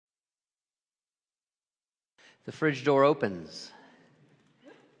The fridge door opens.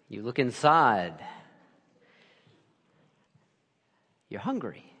 You look inside. You're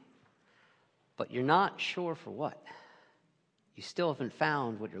hungry, but you're not sure for what. You still haven't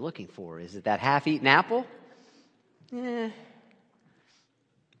found what you're looking for. Is it that half-eaten apple? You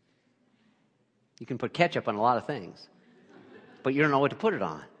can put ketchup on a lot of things, but you don't know what to put it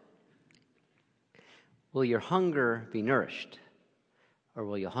on. Will your hunger be nourished, or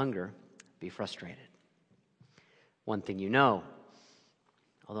will your hunger be frustrated? One thing you know,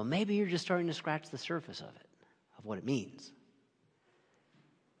 although maybe you're just starting to scratch the surface of it, of what it means.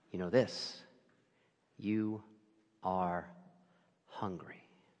 You know this: you are hungry.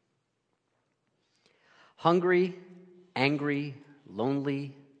 Hungry, angry,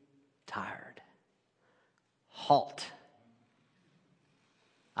 lonely, tired. HALT.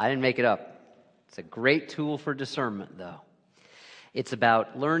 I didn't make it up. It's a great tool for discernment, though. It's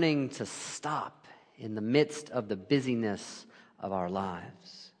about learning to stop in the midst of the busyness of our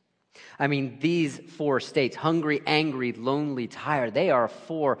lives. I mean, these four states, hungry, angry, lonely, tired, they are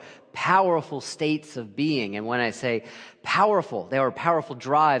four powerful states of being. And when I say powerful, they are powerful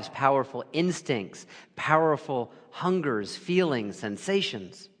drives, powerful instincts, powerful hungers, feelings,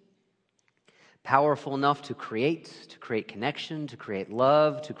 sensations. Powerful enough to create connection, to create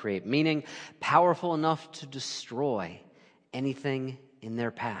love, to create meaning. Powerful enough to destroy anything in their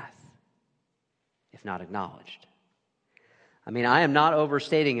path, if not acknowledged. I mean, I am not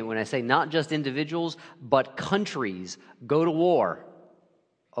overstating it when I say not just individuals, but countries go to war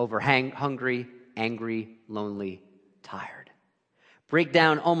over hungry, angry, lonely, tired. Break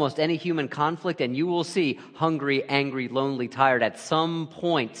down almost any human conflict and you will see hungry, angry, lonely, tired at some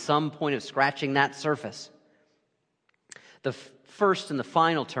point of scratching that surface. The first and the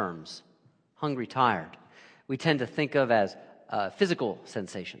final terms, hungry, tired, we tend to think of as physical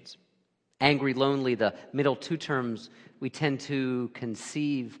sensations. Angry, lonely, the middle two terms, we tend to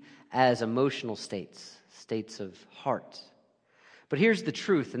conceive as emotional states of heart. But here's the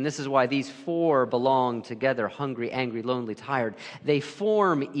truth, and this is why these four belong together: hungry, angry, lonely, tired. They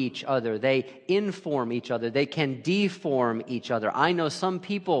form each other. They inform each other. They can deform each other. I know some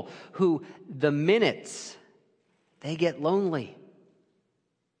people who, the minute they get lonely,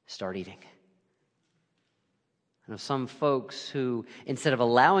 start eating. I know some folks who, instead of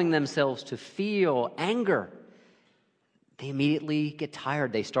allowing themselves to feel anger, they immediately get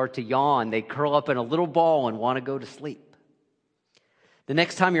tired. They start to yawn. They curl up in a little ball and want to go to sleep. The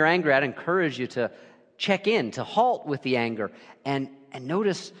next time you're angry, I'd encourage you to check in, to halt with the anger, and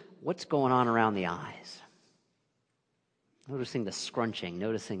notice what's going on around the eyes. Noticing the scrunching,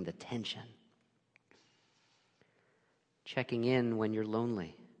 noticing the tension. Checking in when you're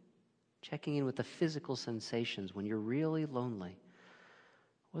lonely. Checking in with the physical sensations when you're really lonely.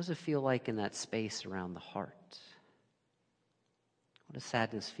 What does it feel like in that space around the heart? What does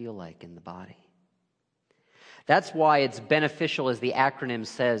sadness feel like in the body? That's why it's beneficial, as the acronym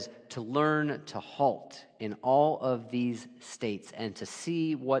says, to learn to halt in all of these states and to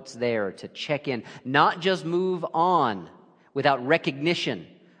see what's there, to check in. Not just move on without recognition,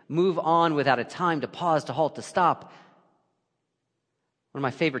 move on without a time to pause, to halt, to stop. One of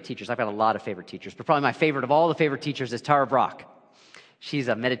my favorite teachers, I've got a lot of favorite teachers, but probably my favorite of all the favorite teachers is Tara Brach. She's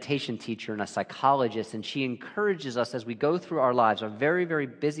a meditation teacher and a psychologist, and she encourages us as we go through our lives, our very, very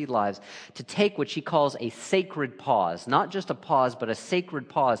busy lives, to take what she calls a sacred pause. Not just a pause, but a sacred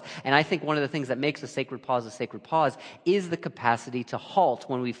pause. And I think one of the things that makes a sacred pause is the capacity to halt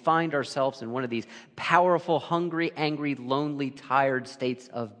when we find ourselves in one of these powerful, hungry, angry, lonely, tired states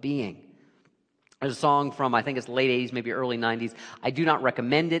of being. There's a song from, I think it's late 80s, maybe early 90s. I do not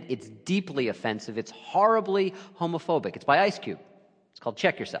recommend it. It's deeply offensive. It's horribly homophobic. It's by Ice Cube. It's called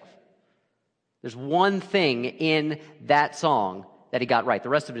Check Yourself. There's one thing in that song that he got right. The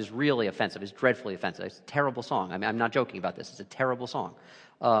rest of it is really offensive. It's dreadfully offensive. It's a terrible song. I mean, I'm not joking about this. It's a terrible song.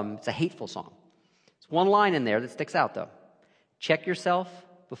 It's a hateful song. There's one line in there that sticks out, though. Check yourself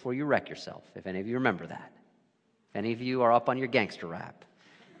before you wreck yourself, if any of you remember that. If any of you are up on your gangster rap.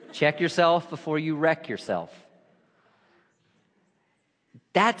 Check yourself before you wreck yourself.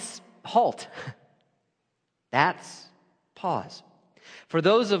 That's halt. That's pause. For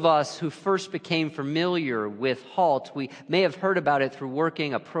those of us who first became familiar with HALT, we may have heard about it through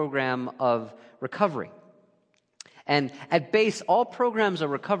working a program of recovery. And at base, all programs of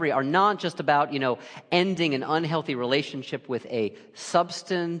recovery are not just about, ending an unhealthy relationship with a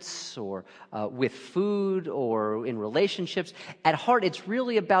substance or with food or in relationships. At heart, it's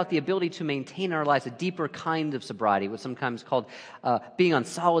really about the ability to maintain in our lives a deeper kind of sobriety, what's sometimes called being on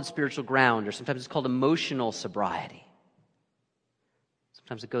solid spiritual ground, or sometimes it's called emotional sobriety.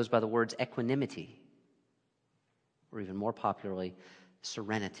 Sometimes it goes by the words equanimity. or even more popularly,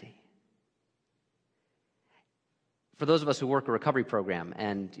 serenity. For those of us who work a recovery program,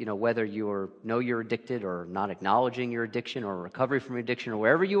 and whether you know you're addicted or not acknowledging your addiction or recovery from addiction or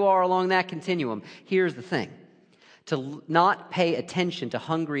wherever you are along that continuum, here's the thing. To not pay attention to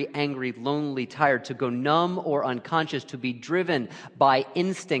hungry, angry, lonely, tired, to go numb or unconscious, to be driven by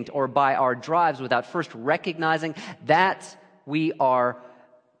instinct or by our drives without first recognizing that we are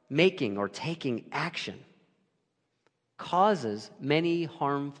making or taking action, causes many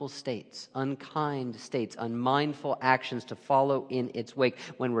harmful states, unkind states, unmindful actions to follow in its wake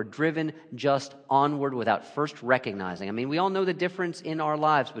when we're driven just onward without first recognizing. I mean, we all know the difference in our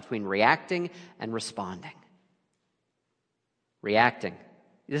lives between reacting and responding. Reacting.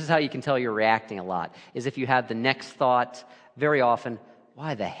 This is how you can tell you're reacting a lot, is if you have the next thought very often,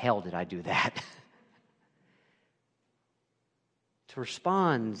 why the hell did I do that? To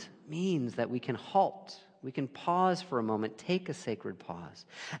respond means that we can halt. We can pause for a moment, take a sacred pause,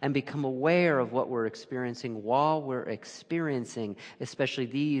 and become aware of what we're experiencing while we're experiencing, especially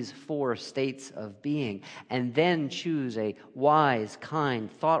these 4 states of being, and then choose a wise,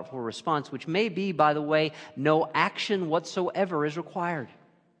 kind, thoughtful response, which may be, by the way, no action whatsoever is required.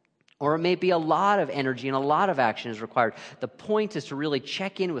 Or it may be a lot of energy and a lot of action is required. The point is to really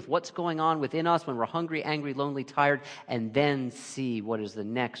check in with what's going on within us when we're hungry, angry, lonely, tired, and then see what is the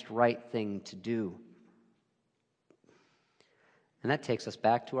next right thing to do. And that takes us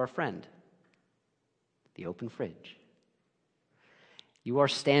back to our friend, the open fridge. You are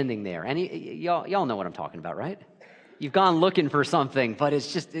standing there, and y'all know what I'm talking about, right? You've gone looking for something, but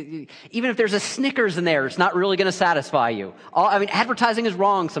it's just, even if there's a Snickers in there, it's not really going to satisfy you. Advertising is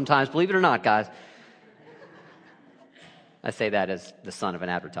wrong sometimes, believe it or not, guys. I say that as the son of an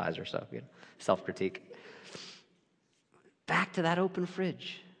advertiser, so self-critique. Back to that open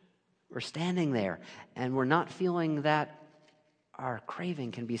fridge. We're standing there, and we're not feeling that our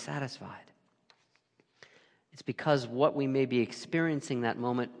craving can be satisfied. It's because what we may be experiencing that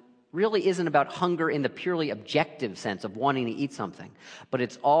moment really isn't about hunger in the purely objective sense of wanting to eat something, but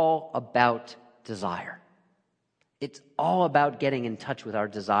it's all about desire. It's all about getting in touch with our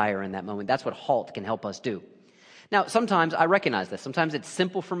desire in that moment. That's what HALT can help us do. Now, sometimes I recognize this. Sometimes it's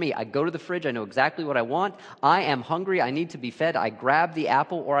simple for me. I go to the fridge. I know exactly what I want. I am hungry. I need to be fed. I grab the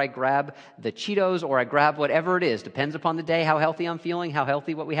apple, or I grab the Cheetos, or I grab whatever it is. Depends upon the day, how healthy I'm feeling, how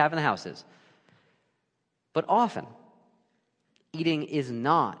healthy what we have in the house is. But often, eating is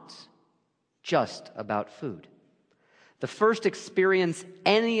not just about food. The first experience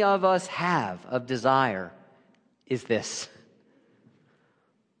any of us have of desire is this.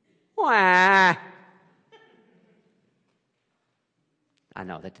 Wah! I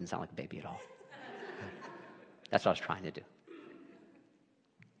know, that didn't sound like a baby at all. That's what I was trying to do.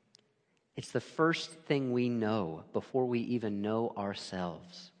 It's the first thing we know before we even know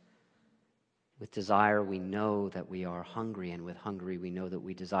ourselves. With desire, we know that we are hungry, and with hungry, we know that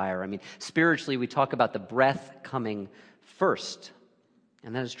we desire. Spiritually, we talk about the breath coming first,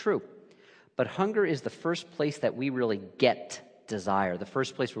 and that is true. But hunger is the first place that we really get desire, the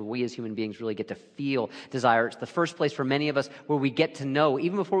first place where we as human beings really get to feel desire. It's the first place for many of us where we get to know,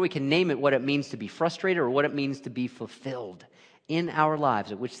 even before we can name it, what it means to be frustrated or what it means to be fulfilled in our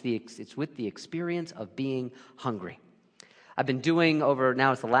lives, it's with the experience of being hungry. I've been doing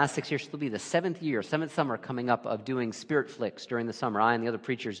now it's the last 6 years, it'll be the 7th summer coming up of doing spirit flicks during the summer. I and the other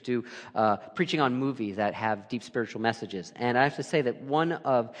preachers do preaching on movies that have deep spiritual messages. And I have to say that one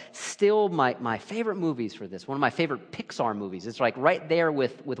of still my favorite movies for this, one of my favorite Pixar movies, it's like right there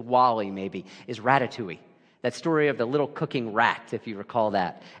with WALL-E maybe, is Ratatouille. That story of the little cooking rat, if you recall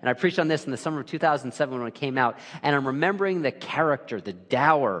that. And I preached on this in the summer of 2007 when it came out. And I'm remembering the character, the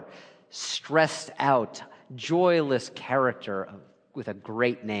dour, stressed out, joyless character with a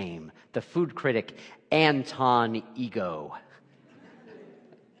great name, the food critic Anton Ego.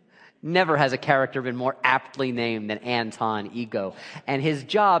 Never has a character been more aptly named than Anton Ego. And his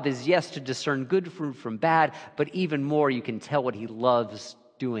job is, yes, to discern good food from bad, but even more, you can tell what he loves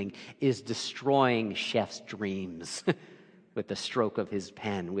doing is destroying chefs' dreams with the stroke of his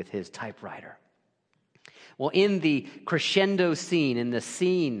pen, with his typewriter. Well, in the crescendo scene, in the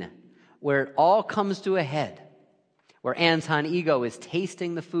scene where it all comes to a head, where Anton Ego is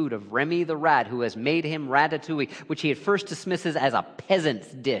tasting the food of Remy the rat, who has made him ratatouille, which he at first dismisses as a peasant's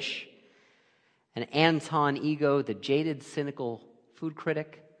dish. And Anton Ego, the jaded, cynical food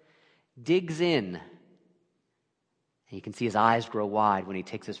critic, digs in And you can see his eyes grow wide when he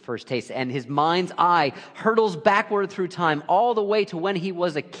takes his first taste. And his mind's eye hurtles backward through time all the way to when he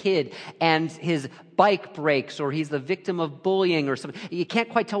was a kid and his bike breaks or he's the victim of bullying or something. You can't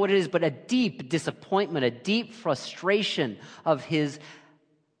quite tell what it is, but a deep disappointment, a deep frustration of his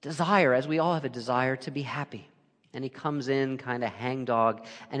desire, as we all have a desire to be happy. And he comes in kind of hangdog,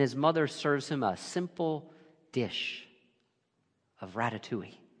 and his mother serves him a simple dish of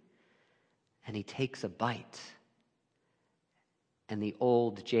ratatouille. And he takes a bite. And the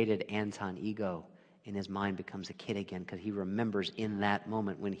old, jaded Anton ego in his mind becomes a kid again because he remembers in that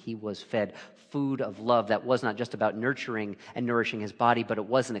moment when he was fed food of love that was not just about nurturing and nourishing his body, but it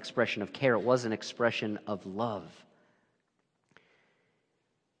was an expression of care. It was an expression of love.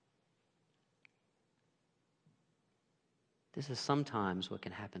 This is sometimes what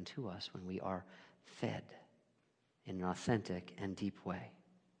can happen to us when we are fed in an authentic and deep way.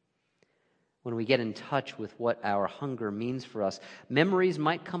 When we get in touch with what our hunger means for us, memories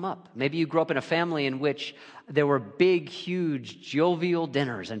might come up. Maybe you grew up in a family in which there were big, huge, jovial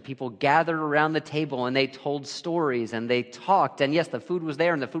dinners and people gathered around the table and they told stories and they talked. And yes, the food was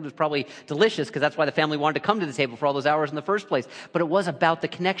there and the food was probably delicious because that's why the family wanted to come to the table for all those hours in the first place. But it was about the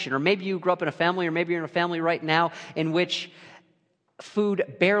connection. Or maybe you grew up in a family, or maybe you're in a family right now in which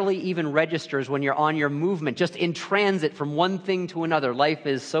food barely even registers when you're on your movement, just in transit from one thing to another. Life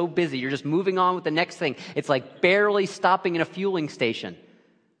is so busy. You're just moving on with the next thing. It's like barely stopping in a fueling station.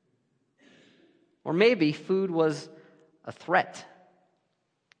 Or maybe food was a threat,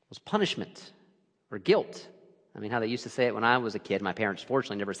 was punishment or guilt. I mean, how they used to say it when I was a kid. My parents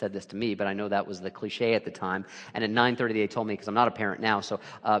fortunately never said this to me, but I know that was the cliche at the time. And at 9:30 they told me, because I'm not a parent now, so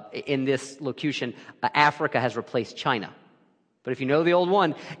in this locution, Africa has replaced China. But if you know the old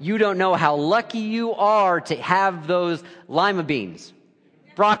one, you don't know how lucky you are to have those lima beans,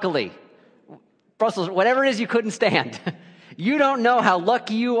 broccoli, Brussels, whatever it is you couldn't stand. You don't know how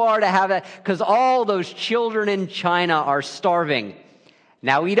lucky you are to have it because all those children in China are starving.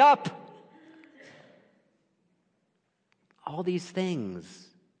 Now eat up. All these things,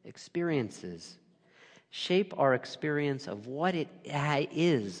 experiences, shape our experience of what it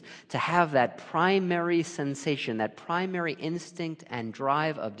is to have that primary sensation, that primary instinct and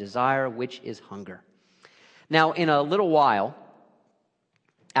drive of desire, which is hunger. Now, in a little while,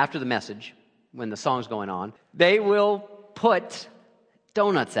 after the message, when the song's going on, they will put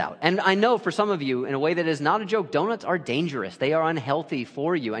donuts out. And I know for some of you, in a way that is not a joke, donuts are dangerous. They are unhealthy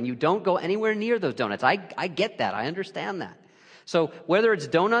for you, and you don't go anywhere near those donuts. I get that. I understand that. So whether it's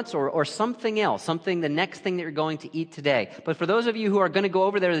donuts or something else, the next thing that you're going to eat today. But for those of you who are going to go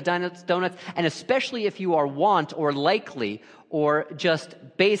over there to the donuts, and especially if you are want or likely or just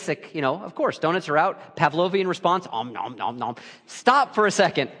basic, of course, donuts are out. Pavlovian response, nom, nom, nom. Stop for a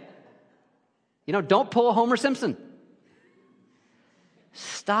second. Don't pull a Homer Simpson.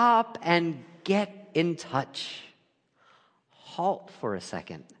 Stop and get in touch. Halt for a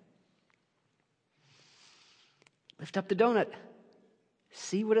second. Lift up the donut.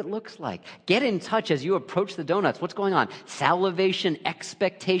 See what it looks like. Get in touch as you approach the donuts. What's going on? Salivation,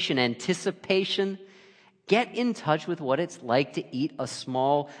 expectation, anticipation. Get in touch with what it's like to eat a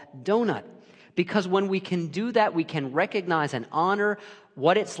small donut. Because when we can do that, we can recognize and honor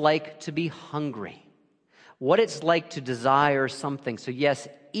what it's like to be hungry. What it's like to desire something. So yes,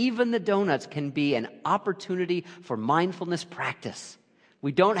 even the donuts can be an opportunity for mindfulness practice.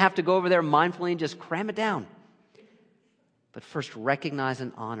 We don't have to go over there mindfully and just cram it down. But first, recognize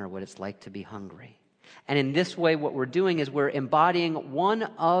and honor what it's like to be hungry. And in this way, what we're doing is we're embodying one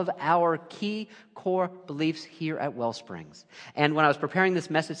of our key core beliefs here at Wellsprings. And when I was preparing this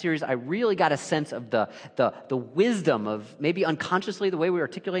message series, I really got a sense of the wisdom of, maybe unconsciously, the way we were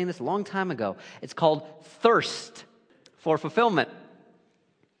articulating this a long time ago. It's called thirst for fulfillment.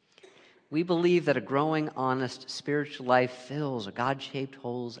 We believe that a growing, honest, spiritual life fills God-shaped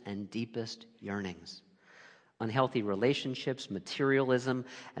holes and deepest yearnings. Unhealthy relationships, materialism,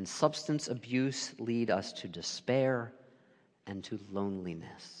 and substance abuse lead us to despair and to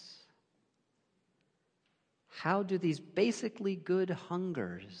loneliness. How do these basically good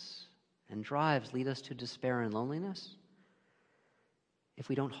hungers and drives lead us to despair and loneliness? If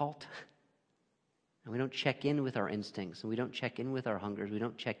we don't halt, and we don't check in with our instincts, and we don't check in with our hungers, we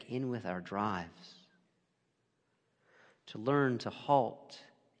don't check in with our drives. To learn to halt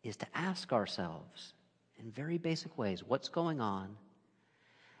is to ask ourselves, in very basic ways, what's going on?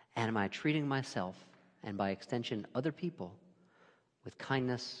 And am I treating myself, and by extension, other people, with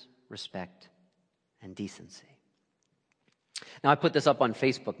kindness, respect, and decency? Now, I put this up on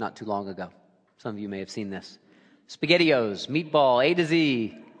Facebook not too long ago. Some of you may have seen this. SpaghettiOs, meatball, A to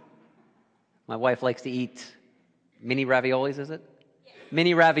Z. My wife likes to eat Mini raviolis, is it? Yeah.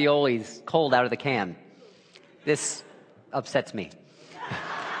 Mini raviolis, cold out of the can. This upsets me.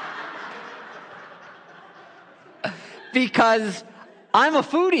 Because I'm a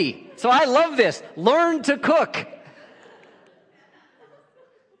foodie, so I love this. Learn to cook.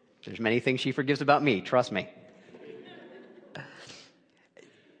 There's many things she forgives about me, trust me.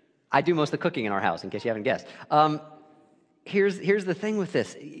 I do most of the cooking in our house, in case you haven't guessed. Here's the thing with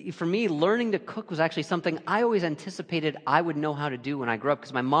this. For me, learning to cook was actually something I always anticipated I would know how to do when I grew up,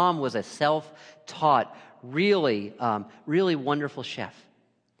 because my mom was a self-taught, really wonderful chef.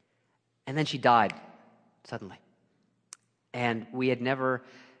 And then she died suddenly. And we had never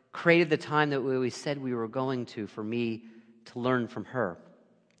created the time that we always said we were going to for me to learn from her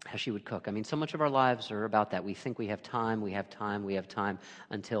how she would cook. I mean, so much of our lives are about that. We think we have time,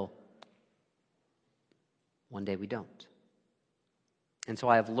 until one day we don't. And so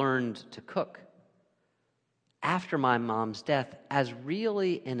I have learned to cook after my mom's death as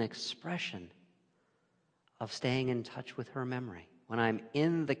really an expression of staying in touch with her memory. When I'm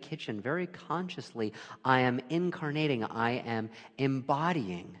in the kitchen, very consciously, I am incarnating, I am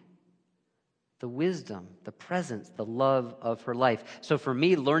embodying the wisdom, the presence, the love of her life. So for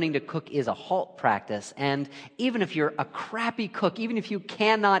me, learning to cook is a HALT practice. And even if you're a crappy cook, even if you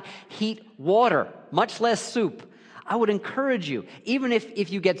cannot heat water, much less soup, I would encourage you, even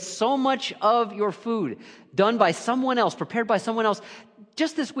if you get so much of your food done by someone else, prepared by someone else,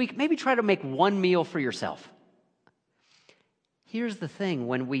 just this week, maybe try to make one meal for yourself. Here's the thing,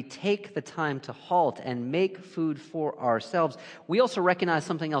 when we take the time to halt and make food for ourselves, we also recognize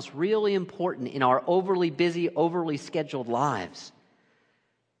something else really important in our overly busy, overly scheduled lives.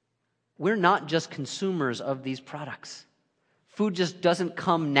 We're not just consumers of these products. Food just doesn't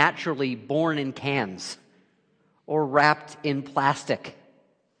come naturally born in cans or wrapped in plastic.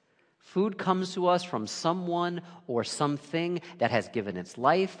 Food comes to us from someone or something that has given its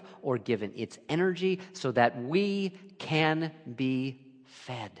life or given its energy so that we can be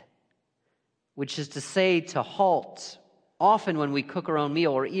fed. Which is to say, to halt, often when we cook our own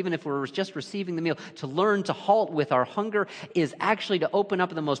meal, or even if we're just receiving the meal, to learn to halt with our hunger is actually to open up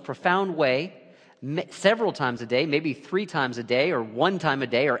in the most profound way, several times a day, maybe 3 times a day, or 1 time a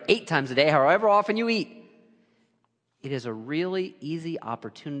day, or 8 times a day, however often you eat. It is a really easy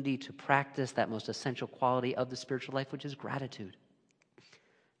opportunity to practice that most essential quality of the spiritual life, which is gratitude.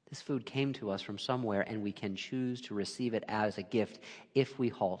 This food came to us from somewhere, and we can choose to receive it as a gift if we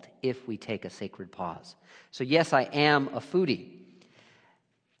halt, if we take a sacred pause. So yes, I am a foodie.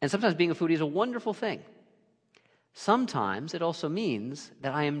 And sometimes being a foodie is a wonderful thing. Sometimes it also means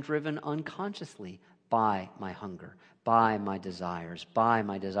that I am driven unconsciously by my hunger, by my desires, by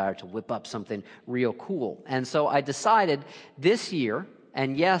my desire to whip up something real cool. And so I decided this year,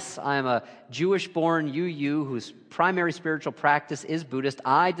 and yes, I'm a Jewish-born UU whose primary spiritual practice is Buddhist,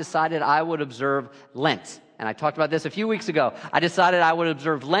 I decided I would observe Lent. And I talked about this a few weeks ago. I decided I would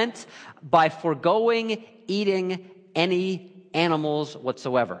observe Lent by foregoing eating any animals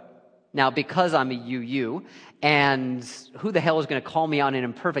whatsoever. Now, because I'm a UU, and who the hell is going to call me on an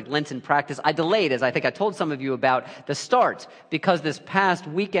imperfect Lenten practice, I delayed, as I think I told some of you about, the start. Because this past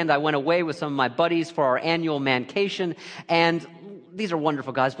weekend I went away with some of my buddies for our annual mancation, and these are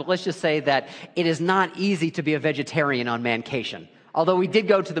wonderful guys, but let's just say that it is not easy to be a vegetarian on mancation. Although we did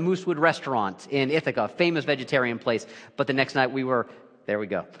go to the Moosewood restaurant in Ithaca, a famous vegetarian place, but the next night there we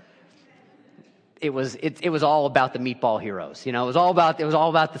go. It was all about the meatball heroes. You know, it was all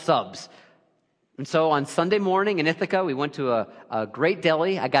about the subs. And so on Sunday morning in Ithaca, we went to a great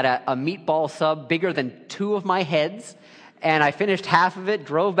deli. I got a meatball sub bigger than 2 of my heads, and I finished half of it,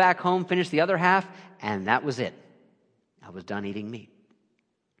 drove back home, finished the other half, and that was it. I was done eating meat.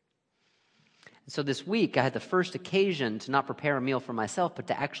 And so this week, I had the first occasion to not prepare a meal for myself, but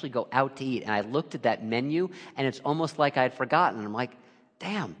to actually go out to eat. And I looked at that menu, and it's almost like I had forgotten. I'm like,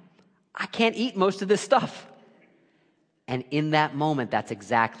 damn, I can't eat most of this stuff. And in that moment, that's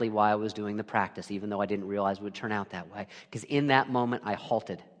exactly why I was doing the practice, even though I didn't realize it would turn out that way. Because in that moment, I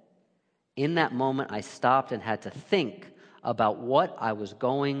halted. In that moment, I stopped and had to think about what I was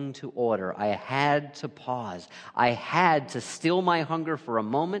going to order. I had to pause. I had to still my hunger for a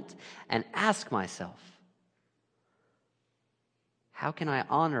moment and ask myself, how can I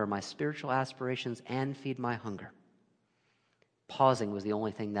honor my spiritual aspirations and feed my hunger? Pausing was the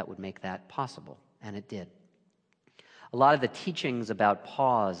only thing that would make that possible, and it did. A lot of the teachings about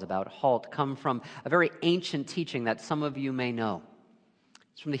pause, about halt, come from a very ancient teaching that some of you may know.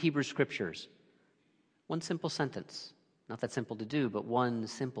 It's from the Hebrew Scriptures. One simple sentence. Not that simple to do, but one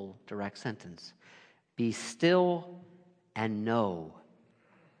simple, direct sentence. Be still and know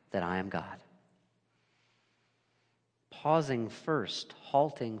that I am God. pausing first,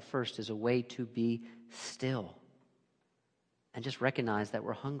 halting first, is a way to be still and just recognize that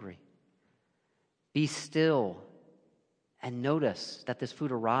we're hungry. Be still and notice that this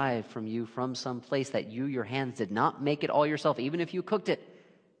food arrived from you from some place that you, your hands, did not make it all yourself, even if you cooked it.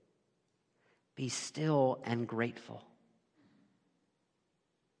 Be still and grateful.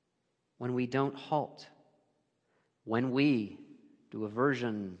 When we don't halt, when we do a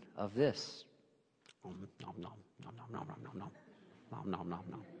version of this, nom, nom, nom, nom, nom, nom, nom, nom, nom, nom, nom,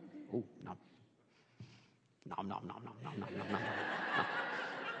 nom, oh, nom, nom, nom, nom, nom, nom, nom, nom,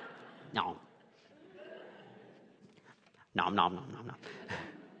 nom, nom, nom, nom, nom,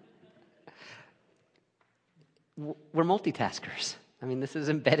 nom. We're multitaskers. I mean, this is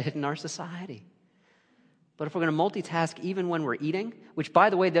embedded in our society. But if we're going to multitask even when we're eating, which, by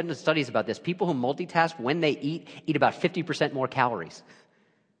the way, there's studies about this, people who multitask when they eat about 50% more calories.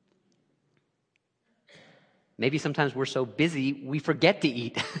 Maybe sometimes we're so busy, we forget to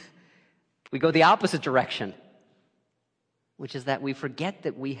eat. We go the opposite direction, which is that we forget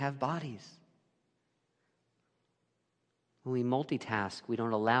that we have bodies. When we multitask, we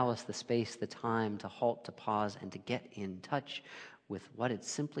don't allow us the space, the time to halt, to pause, and to get in touch with what it's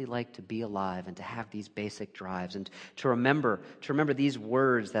simply like to be alive and to have these basic drives and to remember these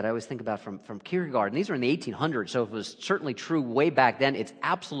words that I always think about from Kierkegaard. And these are in the 1800s, so it was certainly true way back then. It's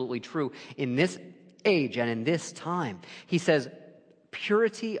absolutely true in this age and in this time. He says,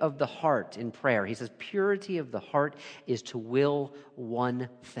 purity of the heart in prayer. He says, purity of the heart is to will one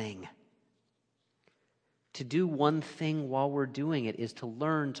thing. To do one thing while we're doing it is to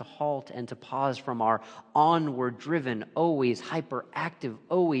learn to halt and to pause from our onward-driven, always hyperactive,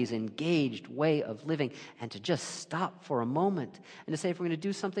 always engaged way of living and to just stop for a moment and to say, if we're going to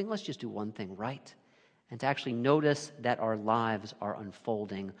do something, let's just do one thing right. And to actually notice that our lives are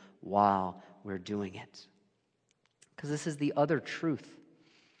unfolding while we're doing it. Because this is the other truth.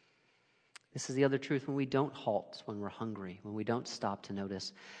 This is the other truth when we don't halt, when we're hungry, when we don't stop to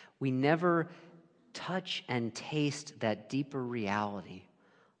notice. We never touch and taste that deeper reality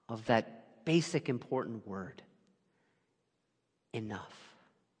of that basic important word, enough.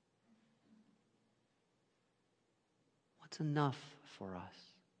 What's enough for us?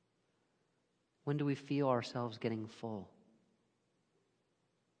 When do we feel ourselves getting full?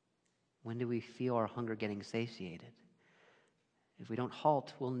 When do we feel our hunger getting satiated? If we don't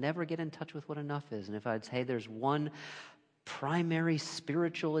halt, we'll never get in touch with what enough is. And if I'd say there's one primary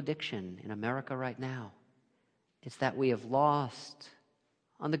spiritual addiction in America right now, it's that we have lost,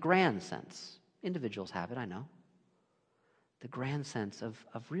 on the grand sense, individuals have it, I know, the grand sense of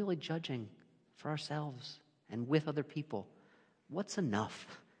really judging for ourselves and with other people what's enough,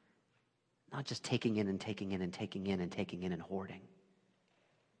 not just taking in and taking in and taking in and taking in and hoarding.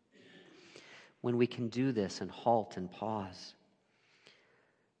 When we can do this and halt and pause,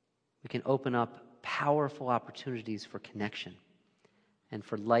 we can open up powerful opportunities for connection and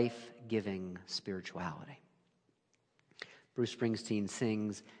for life-giving spirituality. Bruce Springsteen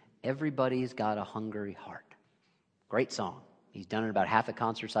sings, "Everybody's Got a Hungry Heart." Great song. He's done it about half the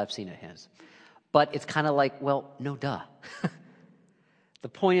concerts I've seen of his. But it's kind of like, well, no duh. The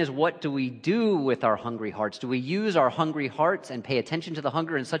point is, what do we do with our hungry hearts? Do we use our hungry hearts and pay attention to the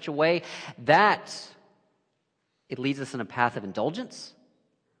hunger in such a way that it leads us in a path of indulgence?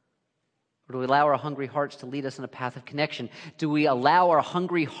 Or do we allow our hungry hearts to lead us in a path of connection? Do we allow our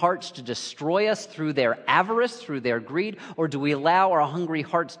hungry hearts to destroy us through their avarice, through their greed? Or do we allow our hungry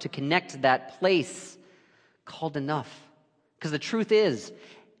hearts to connect to that place called enough? Because the truth is,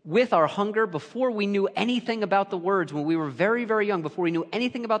 with our hunger, before we knew anything about the words, when we were very, very young, before we knew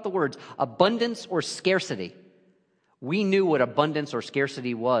anything about the words, abundance or scarcity, we knew what abundance or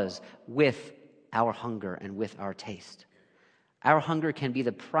scarcity was with our hunger and with our taste. Our hunger can be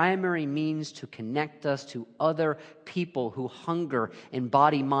the primary means to connect us to other people who hunger in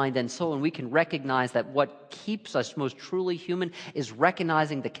body, mind, and soul. And we can recognize that what keeps us most truly human is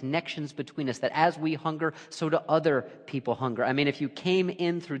recognizing the connections between us, that as we hunger, so do other people hunger. I mean, if you came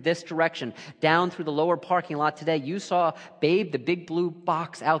in through this direction, down through the lower parking lot today, you saw Babe, the big blue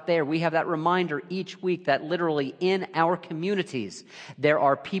box out there. We have that reminder each week that literally in our communities, there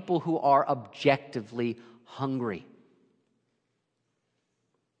are people who are objectively hungry.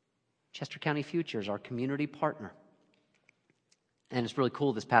 Chester County Futures, our community partner. And it's really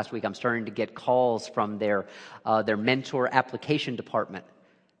cool this past week. I'm starting to get calls from their mentor application department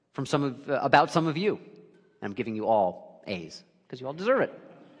from about some of you. And I'm giving you all A's because you all deserve it.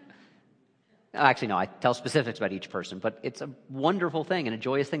 Actually, no, I tell specifics about each person, but it's a wonderful thing and a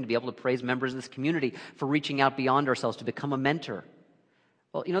joyous thing to be able to praise members of this community for reaching out beyond ourselves to become a mentor.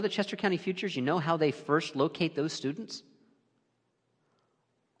 Well, you know the Chester County Futures, you know how they first locate those students?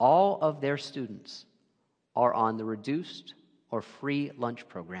 all of their students are on the reduced or free lunch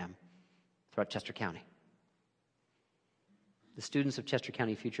program throughout Chester County. The students of Chester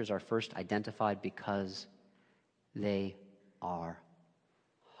County Futures are first identified because they are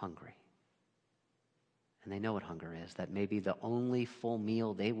hungry. And they know what hunger is, that maybe the only full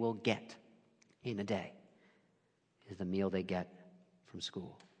meal they will get in a day is the meal they get from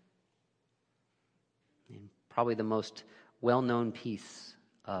school. And probably the most well-known piece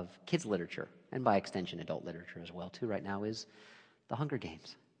of kids' literature, and by extension adult literature as well too right now, is The Hunger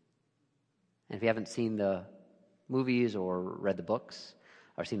Games. And if you haven't seen the movies or read the books,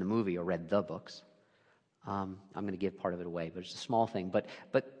 or seen the movie or read the books, I'm going to give part of it away, but it's a small thing. But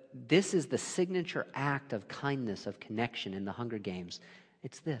this is the signature act of kindness, of connection in the Hunger Games.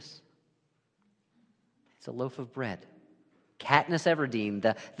 It's this. It's a loaf of bread. Katniss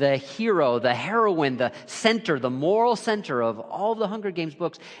Everdeen, the hero, the heroine, the center, the moral center of all the Hunger Games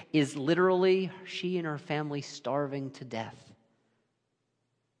books, is literally she and her family starving to death.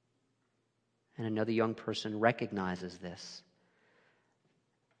 And another young person recognizes this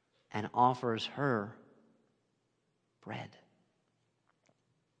and offers her bread.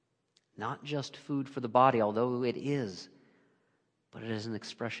 Not just food for the body, although it is, but it is an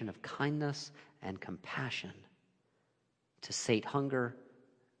expression of kindness and compassion to sate hunger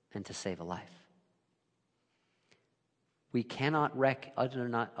and to save a life. We cannot wreck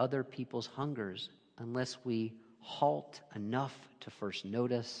other people's hungers unless we halt enough to first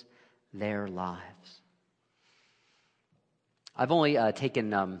notice their lives. I've only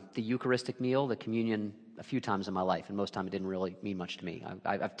taken the Eucharistic meal, the communion, a few times in my life, and most time it didn't really mean much to me.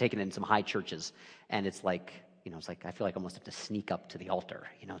 I've taken it in some high churches, and it's like I feel like I almost have to sneak up to the altar.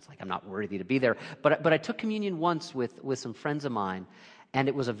 It's like I'm not worthy to be there. But I took communion once with some friends of mine, and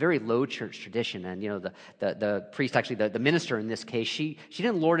it was a very low church tradition. And the priest, actually the minister in this case, she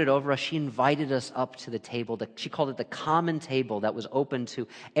didn't lord it over us. She invited us up to the table. She called it the common table that was open to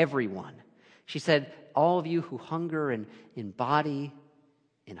everyone. She said, all of you who hunger in body,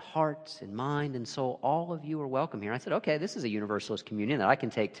 in heart, in mind, and soul, all of you are welcome here. I said, okay, this is a universalist communion that I can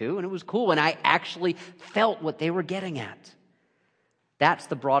take too. And it was cool. And I actually felt what they were getting at. That's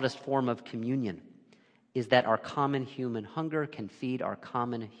the broadest form of communion, is that our common human hunger can feed our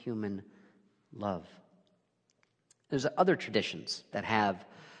common human love. There's other traditions that have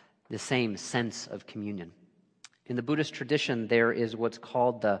the same sense of communion. In the Buddhist tradition, there is what's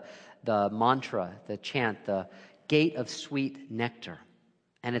called the mantra, the chant, the gate of sweet nectar.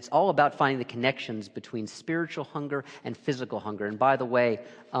 And it's all about finding the connections between spiritual hunger and physical hunger. And by the way,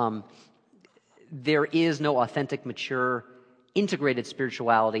 there is no authentic, mature, integrated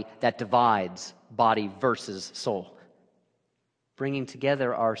spirituality that divides body versus soul. Bringing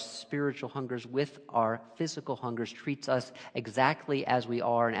together our spiritual hungers with our physical hungers treats us exactly as we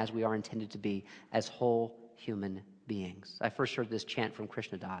are and as we are intended to be, as whole human beings. I first heard this chant from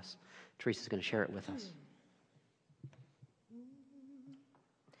Krishna Das. Teresa's going to share it with us.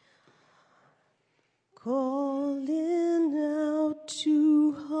 Calling out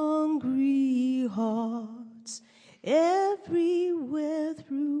to hungry hearts everywhere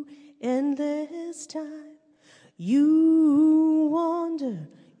through endless time. You wander,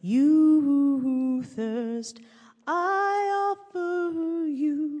 you thirst, I offer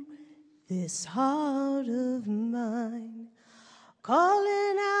you this heart of mine.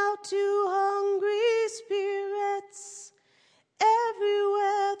 Calling out to hungry spirits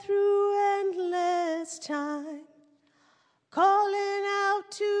everywhere through endless time, calling out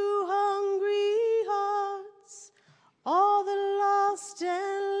to hungry hearts, all the lost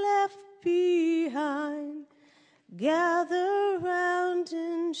and left behind. Gather round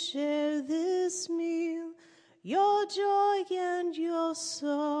and share this meal, your joy and your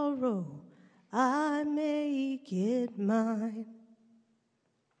sorrow, I make it mine.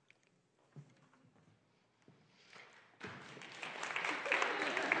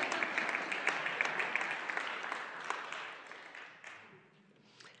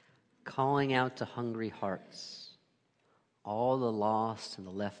 Calling out to hungry hearts, all the lost and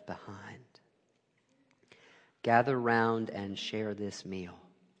the left behind. Gather round and share this meal.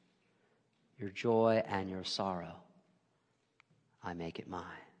 Your joy and your sorrow, I make it mine.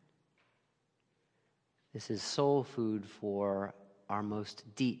 This is soul food for our most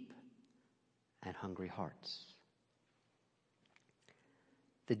deep and hungry hearts.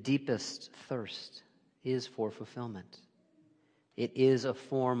 The deepest thirst is for fulfillment. It is a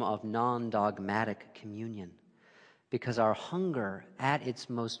form of non-dogmatic communion, because our hunger at its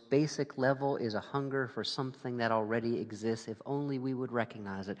most basic level is a hunger for something that already exists, if only we would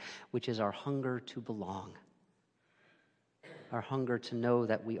recognize it, which is our hunger to belong. our hunger to know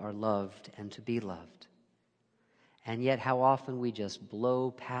that we are loved and to be loved. And yet how often we just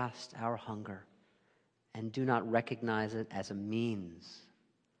blow past our hunger and do not recognize it as a means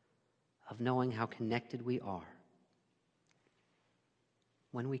of knowing how connected we are.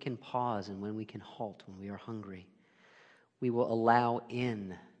 When we can pause and when we can halt when we are hungry, we will allow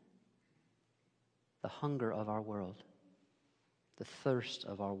in the hunger of our world, the thirst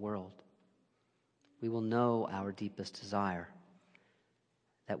of our world. We will know our deepest desire,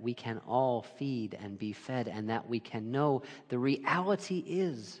 that we can all feed and be fed, and that we can know the reality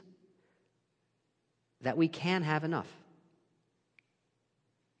is that we can have enough.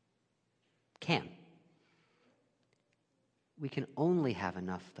 Can. We can only have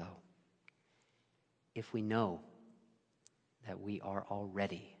enough, though, if we know that we are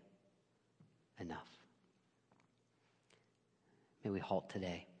already enough. May we halt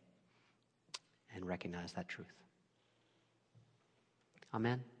today and recognize that truth.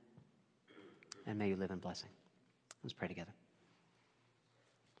 Amen. And may you live in blessing. Let's pray together.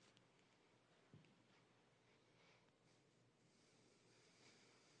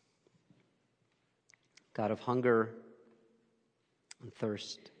 God of hunger and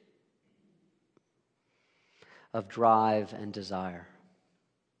thirst, of drive and desire,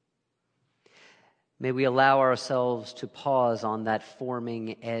 may we allow ourselves to pause on that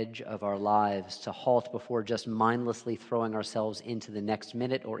forming edge of our lives, to halt before just mindlessly throwing ourselves into the next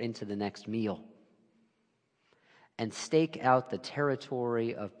minute or into the next meal, and stake out the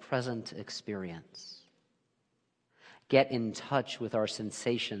territory of present experience. Get in touch with our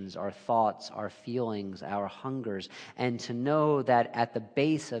sensations, our thoughts, our feelings, our hungers, and to know that at the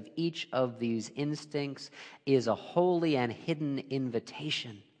base of each of these instincts is a holy and hidden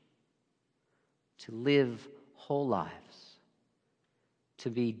invitation to live whole lives, to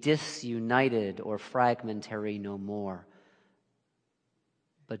be disunited or fragmentary no more,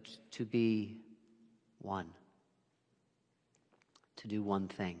 but to be one, to do one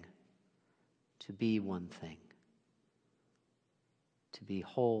thing, to be one thing. To be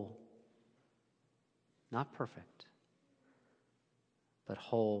whole, not perfect, but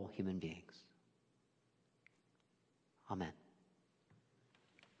whole human beings. Amen.